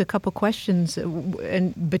to ask a couple questions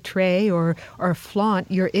and betray or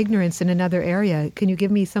flaunt your ignorance in another area. Can you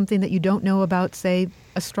give me something that you don't know about, say,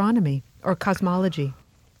 astronomy or cosmology?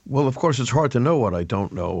 Well, of course, it's hard to know what I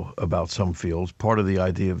don't know about some fields. Part of the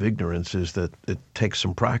idea of ignorance is that it takes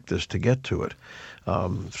some practice to get to it.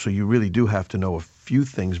 So you really do have to know a few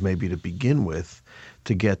things maybe to begin with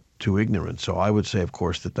to get to ignorance. So I would say, of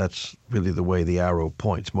course, that that's really the way the arrow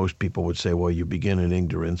points. Most people would say, well, you begin in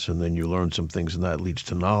ignorance and then you learn some things and that leads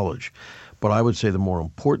to knowledge. But I would say the more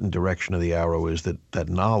important direction of the arrow is that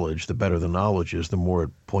knowledge, the better the knowledge is, the more it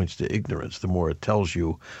points to ignorance, the more it tells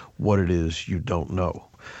you what it is you don't know.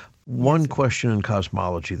 One question in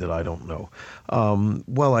cosmology that I don't know.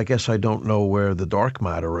 Well, I guess I don't know where the dark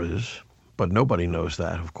matter is, but nobody knows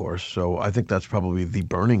that, of course. So I think that's probably the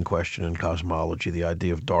burning question in cosmology, the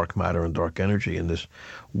idea of dark matter and dark energy, and this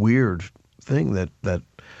weird thing that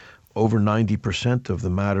over 90% of the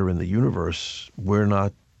matter in the universe,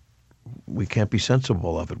 we can't be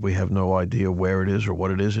sensible of it. We have no idea where it is or what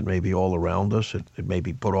it is. It may be all around us. It may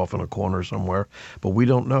be put off in a corner somewhere, but we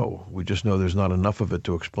don't know. We just know there's not enough of it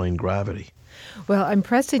to explain gravity. Well, I'm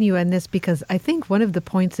pressing you on this because I think one of the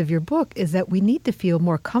points of your book is that we need to feel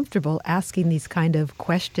more comfortable asking these kind of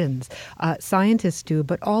questions. Scientists do,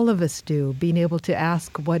 but all of us do, being able to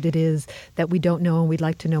ask what it is that we don't know and we'd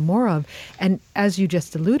like to know more of. And as you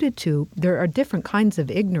just alluded to, there are different kinds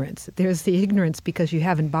of ignorance. There's the ignorance because you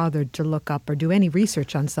haven't bothered to look up or do any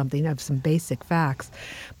research on something, of some basic facts.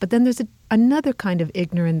 But then there's another kind of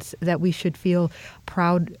ignorance that we should feel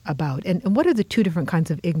proud about. And what are the two different kinds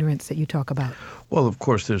of ignorance that you talk about? Well, of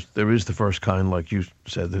course, there is the first kind, like you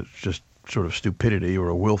said, that's just sort of stupidity or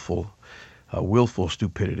a willful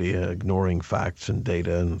stupidity, ignoring facts and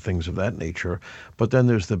data and things of that nature. But then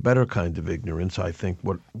there's the better kind of ignorance, I think,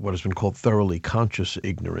 what has been called thoroughly conscious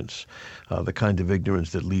ignorance, the kind of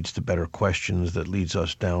ignorance that leads to better questions, that leads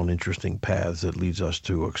us down interesting paths, that leads us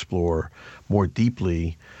to explore more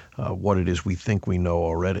deeply what it is we think we know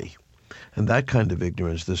already. And that kind of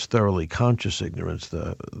ignorance, this thoroughly conscious ignorance,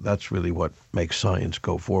 that's really what makes science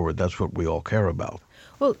go forward. That's what we all care about.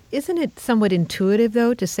 Well, isn't it somewhat intuitive,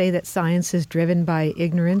 though, to say that science is driven by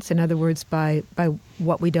ignorance, in other words, by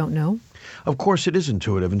what we don't know? Of course, it is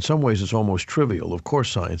intuitive. In some ways, it's almost trivial. Of course,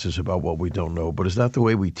 science is about what we don't know. But is that the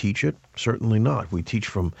way we teach it? Certainly not. We teach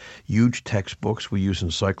from huge textbooks. We use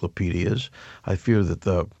encyclopedias. I fear that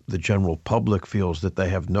the general public feels that they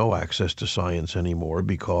have no access to science anymore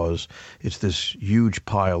because it's this huge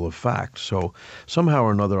pile of facts. So somehow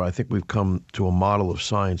or another, I think we've come to a model of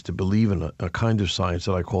science to believe in a kind of science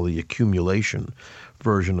that I call the accumulation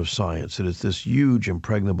version of science. It is this huge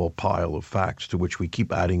impregnable pile of facts to which we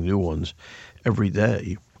keep adding new ones every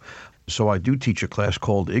day. So I do teach a class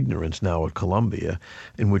called Ignorance now at Columbia,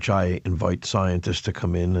 in which I invite scientists to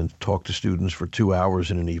come in and talk to students for 2 hours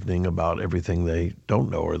in an evening about everything they don't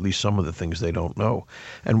know, or at least some of the things they don't know,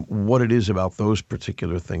 and what it is about those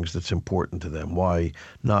particular things that's important to them, why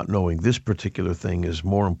not knowing this particular thing is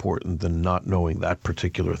more important than not knowing that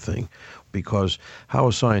particular thing. Because how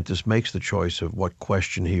a scientist makes the choice of what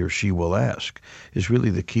question he or she will ask is really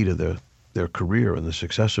the key to their career and the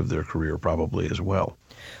success of their career probably as well.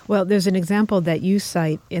 Well, there's an example that you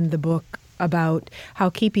cite in the book about how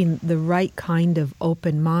keeping the right kind of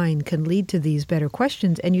open mind can lead to these better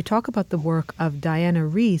questions. And you talk about the work of Diana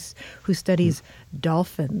Reiss, who studies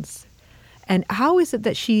dolphins. And how is it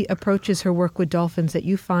that she approaches her work with dolphins that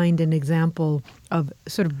you find an example of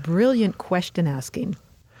sort of brilliant question asking?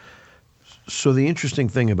 So the interesting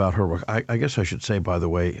thing about her work, I guess I should say, by the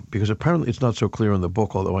way, because apparently it's not so clear in the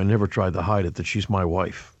book, although I never tried to hide it, that she's my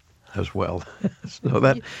wife as well. So you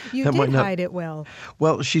that did might not hide it well.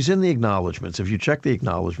 Well, she's in the acknowledgments. If you check the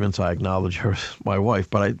acknowledgments, I acknowledge her as my wife,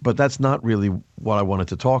 but that's not really what I wanted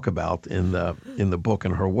to talk about in the book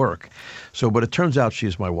and her work. But it turns out she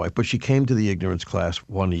is my wife. But she came to the ignorance class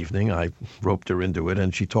one evening. I roped her into it,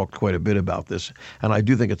 and she talked quite a bit about this. And I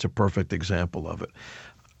do think it's a perfect example of it.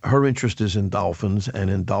 her interest is in dolphins and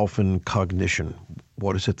in dolphin cognition.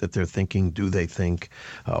 What is it that they're thinking? Do they think?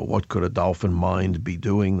 What could a dolphin mind be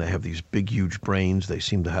doing? They have these big, huge brains. They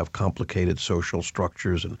seem to have complicated social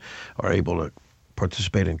structures and are able to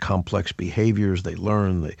participate in complex behaviors. They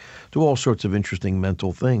learn. They do all sorts of interesting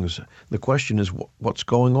mental things. The question is, what's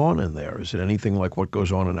going on in there? Is it anything like what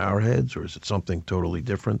goes on in our heads, or is it something totally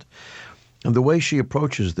different? And the way she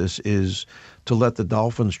approaches this is to let the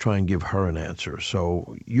dolphins try and give her an answer.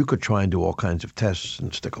 So you could try and do all kinds of tests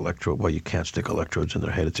and stick electrodes. Well, you can't stick electrodes in their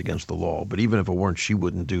head. It's against the law. But even if it weren't, she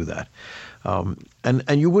wouldn't do that. And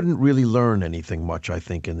you wouldn't really learn anything much, I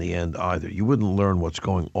think, in the end either. You wouldn't learn what's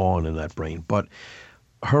going on in that brain. But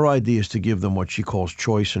her idea is to give them what she calls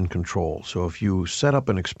choice and control. So if you set up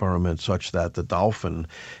an experiment such that the dolphin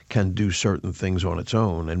can do certain things on its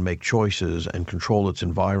own and make choices and control its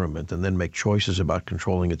environment and then make choices about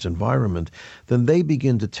controlling its environment, then they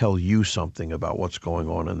begin to tell you something about what's going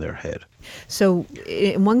on in their head. So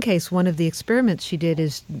in one case, one of the experiments she did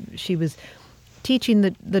is she was teaching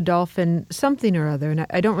the dolphin something or other, and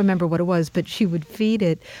I don't remember what it was, but she would feed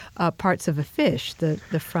it parts of a fish, the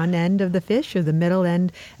front end of the fish or the middle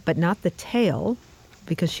end, but not the tail,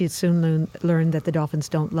 because she had soon learned that the dolphins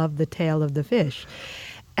don't love the tail of the fish.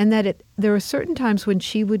 And that there were certain times when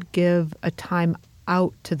she would give a time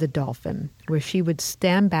out to the dolphin, where she would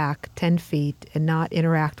stand back 10 feet and not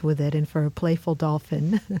interact with it. And for a playful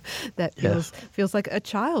dolphin, that feels like a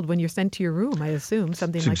child when you're sent to your room, I assume,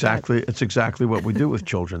 something like that. It's exactly what we do with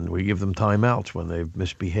children. We give them time out when they've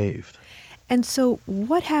misbehaved. And so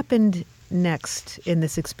what happened next in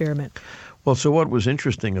this experiment? Well, so what was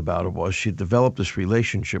interesting about it was she developed this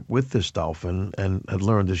relationship with this dolphin and had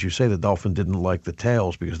learned, as you say, the dolphin didn't like the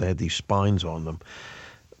tails because they had these spines on them.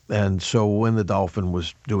 And so when the dolphin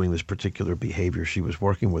was doing this particular behavior she was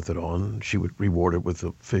working with it on, she would reward it with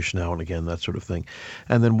a fish now and again, that sort of thing.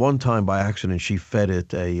 And then one time by accident, she fed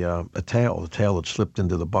it a tail. The tail had slipped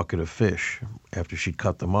into the bucket of fish after she'd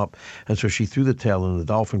cut them up. And so she threw the tail in, and the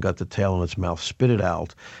dolphin got the tail in its mouth, spit it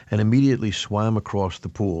out, and immediately swam across the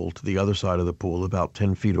pool to the other side of the pool about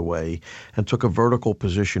 10 feet away and took a vertical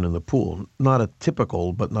position in the pool. Not a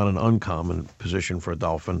typical, but not an uncommon position for a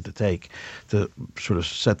dolphin to take, to sort of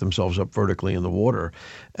set themselves up vertically in the water.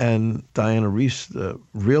 And Diana Reese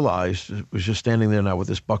realized, was just standing there now with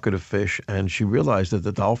this bucket of fish, and she realized that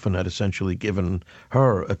the dolphin had essentially given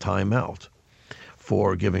her a timeout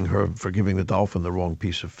for giving the dolphin the wrong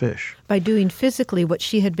piece of fish. By doing physically what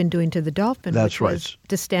she had been doing to the dolphin, That's which was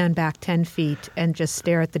to stand back 10 feet and just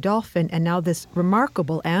stare at the dolphin, and now this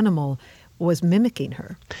remarkable animal was mimicking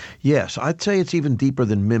her. Yes, I'd say it's even deeper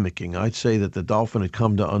than mimicking. I'd say that the dolphin had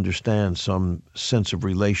come to understand some sense of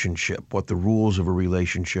relationship, what the rules of a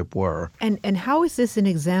relationship were. And how is this an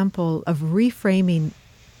example of reframing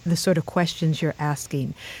the sort of questions you're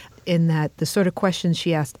asking, in that the sort of questions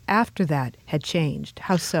she asked after that had changed?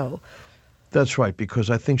 How so? That's right, because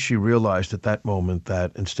I think she realized at that moment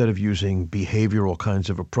that instead of using behavioral kinds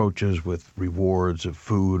of approaches with rewards of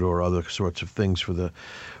food or other sorts of things for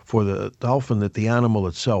the dolphin, that the animal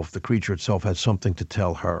itself, the creature itself, had something to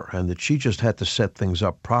tell her, and that she just had to set things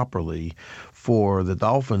up properly for the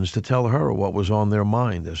dolphins to tell her what was on their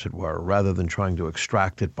mind, as it were, rather than trying to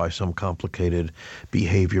extract it by some complicated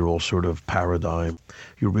behavioral sort of paradigm.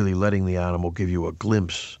 You're really letting the animal give you a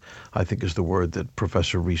glimpse, I think is the word that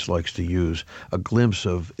Professor Reese likes to use, a glimpse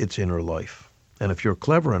of its inner life. And if you're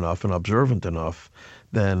clever enough and observant enough,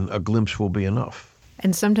 then a glimpse will be enough.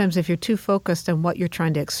 And sometimes if you're too focused on what you're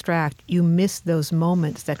trying to extract, you miss those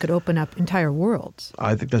moments that could open up entire worlds.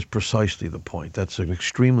 I think that's precisely the point. That's an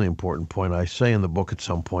extremely important point. I say in the book at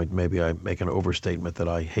some point, maybe I make an overstatement that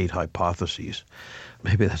I hate hypotheses.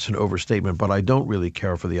 Maybe that's an overstatement, but I don't really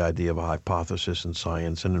care for the idea of a hypothesis in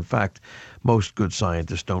science. And in fact, most good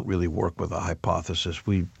scientists don't really work with a hypothesis.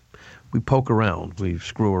 We poke around, we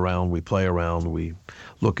screw around, we play around, we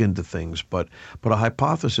look into things. But a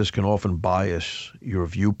hypothesis can often bias your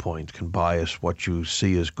viewpoint, can bias what you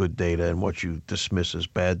see as good data and what you dismiss as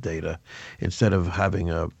bad data, instead of having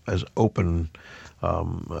as open,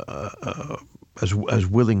 as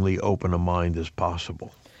willingly open a mind as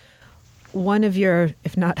possible. One of your,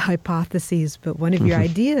 if not hypotheses, but one of your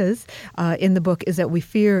ideas in the book is that we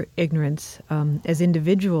fear ignorance as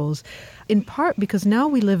individuals, in part because now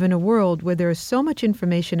we live in a world where there is so much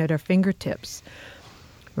information at our fingertips,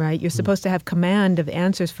 right? You're supposed to have command of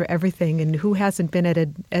answers for everything, and who hasn't been at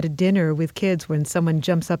a dinner with kids when someone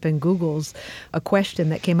jumps up and Googles a question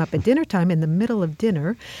that came up at dinner time in the middle of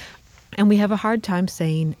dinner, and we have a hard time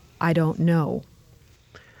saying, I don't know.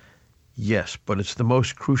 Yes, but it's the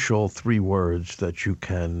most crucial 3 words that you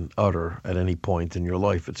can utter at any point in your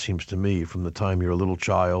life, it seems to me, from the time you're a little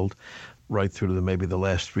child right through to maybe the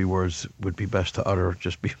last 3 words would be best to utter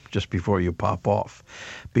just before you pop off.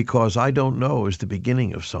 Because I don't know is the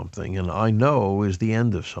beginning of something, and I know is the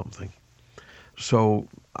end of something. So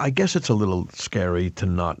I guess it's a little scary to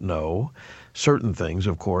not know certain things,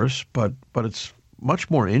 of course, but it's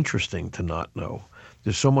much more interesting to not know.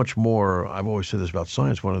 There's so much more. I've always said this about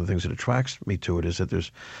science. One of the things that attracts me to it is that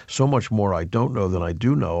there's so much more I don't know than I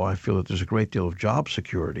do know. I feel that there's a great deal of job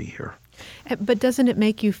security here. But doesn't it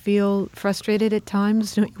make you feel frustrated at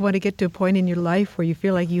times? Don't you want to get to a point in your life where you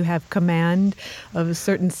feel like you have command of a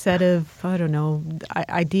certain set of,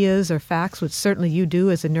 ideas or facts, which certainly you do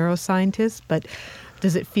as a neuroscientist, but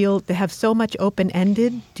does it feel to have so much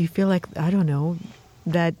open-ended? Do you feel like,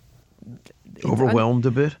 that... Overwhelmed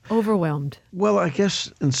a bit? Overwhelmed. Well, I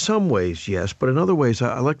guess in some ways, yes. But in other ways,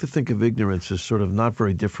 I like to think of ignorance as sort of not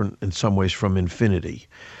very different in some ways from infinity.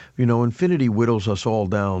 Infinity whittles us all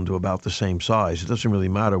down to about the same size. It doesn't really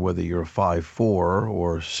matter whether you're a 5'4"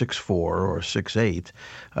 or 6'4" or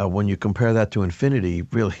 6'8". When you compare that to infinity,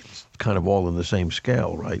 really, it's kind of all in the same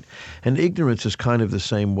scale, right? And ignorance is kind of the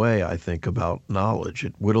same way, I think, about knowledge.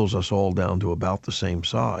 It whittles us all down to about the same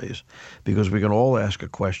size because we can all ask a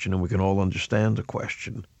question and we can all understand a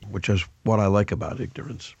question, which is what I like about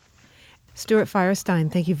ignorance. Stuart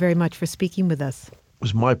Firestein, thank you very much for speaking with us. It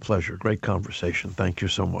was my pleasure. Great conversation. Thank you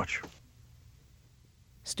so much.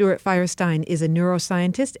 Stuart Firestein is a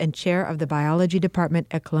neuroscientist and chair of the biology department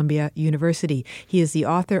at Columbia University. He is the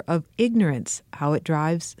author of Ignorance, How It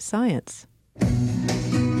Drives Science. Don't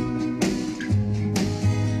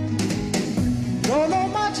know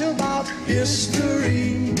much about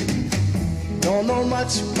history. Don't know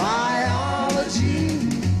much biology.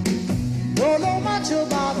 Don't know much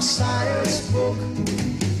about a science book.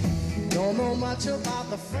 Don't know much about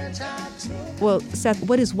the French I took. Well, Seth,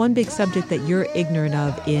 what is one big subject that you're ignorant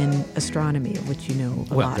of in astronomy, of which you know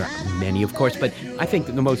a lot? Well, there are many, of course, but I think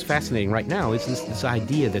the most fascinating right now is this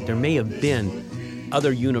idea that there may have been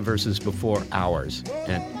other universes before ours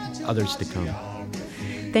and others to come.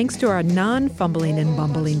 Thanks to our non-fumbling and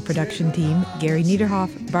bumbling production team, Gary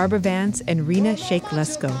Niederhoff, Barbara Vance, and Rena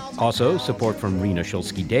Sheikh-Lesko. Also, support from Rena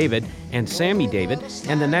Shulsky-David and Sammy David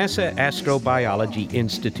and the NASA Astrobiology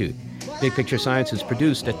Institute. Big Picture Science is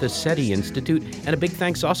produced at the SETI Institute, and a big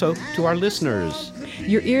thanks also to our listeners.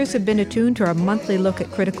 Your ears have been attuned to our monthly look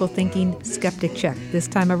at critical thinking, Skeptic Check. This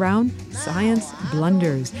time around, Science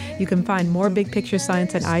Blunders. You can find more Big Picture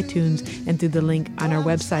Science on iTunes and through the link on our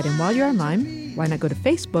website. And while you're online, why not go to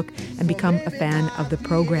Facebook and become a fan of the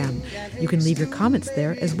program? You can leave your comments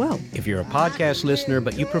there as well. If you're a podcast listener,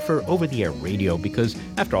 but you prefer over-the-air radio because,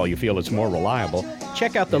 after all, you feel it's more reliable,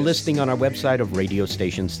 check out the listing on our website of radio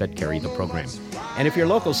stations that carry the program. And if your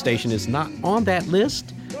local station is not on that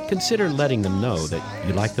list, consider letting them know that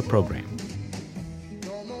you like the program.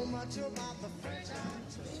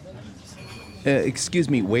 Excuse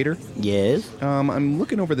me, waiter? Yes? I'm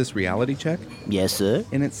looking over this reality check. Yes, sir?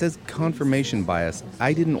 And it says confirmation bias.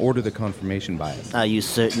 I didn't order the confirmation bias. Are you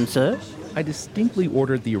certain, sir? I distinctly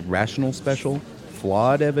ordered the irrational special,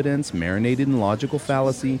 flawed evidence, marinated in logical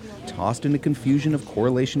fallacy, tossed into confusion of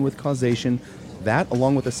correlation with causation, that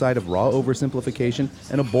along with a side of raw oversimplification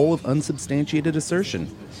and a bowl of unsubstantiated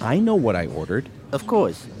assertion. I know what I ordered. Of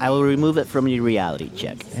course. I will remove it from your reality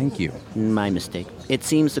check. Thank you. My mistake. It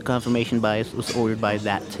seems the confirmation bias was ordered by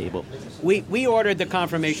that table. We ordered the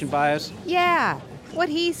confirmation bias. Yeah, what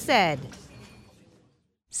he said.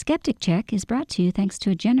 Skeptic Check is brought to you thanks to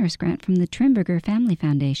a generous grant from the Trimberger Family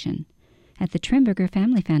Foundation. At the Trimberger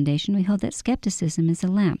Family Foundation, we hold that skepticism is a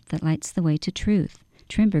lamp that lights the way to truth.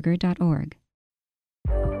 Trimberger.org.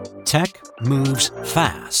 Tech moves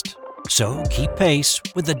fast, so keep pace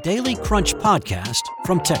with the Daily Crunch podcast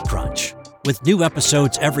from TechCrunch. With new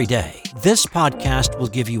episodes every day, this podcast will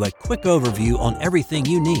give you a quick overview on everything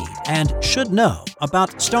you need and should know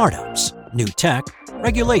about startups, new tech,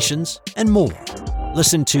 regulations, and more.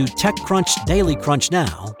 Listen to TechCrunch Daily Crunch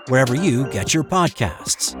now, wherever you get your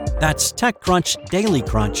podcasts. That's TechCrunch Daily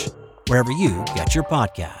Crunch, wherever you get your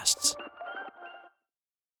podcasts.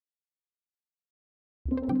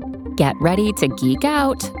 Get ready to geek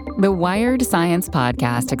out. The Wired Science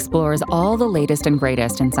Podcast explores all the latest and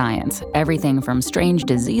greatest in science, everything from strange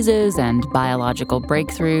diseases and biological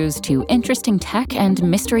breakthroughs to interesting tech and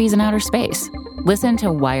mysteries in outer space. Listen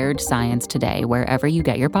to Wired Science today wherever you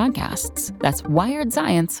get your podcasts. That's Wired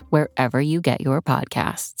Science wherever you get your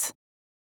podcasts.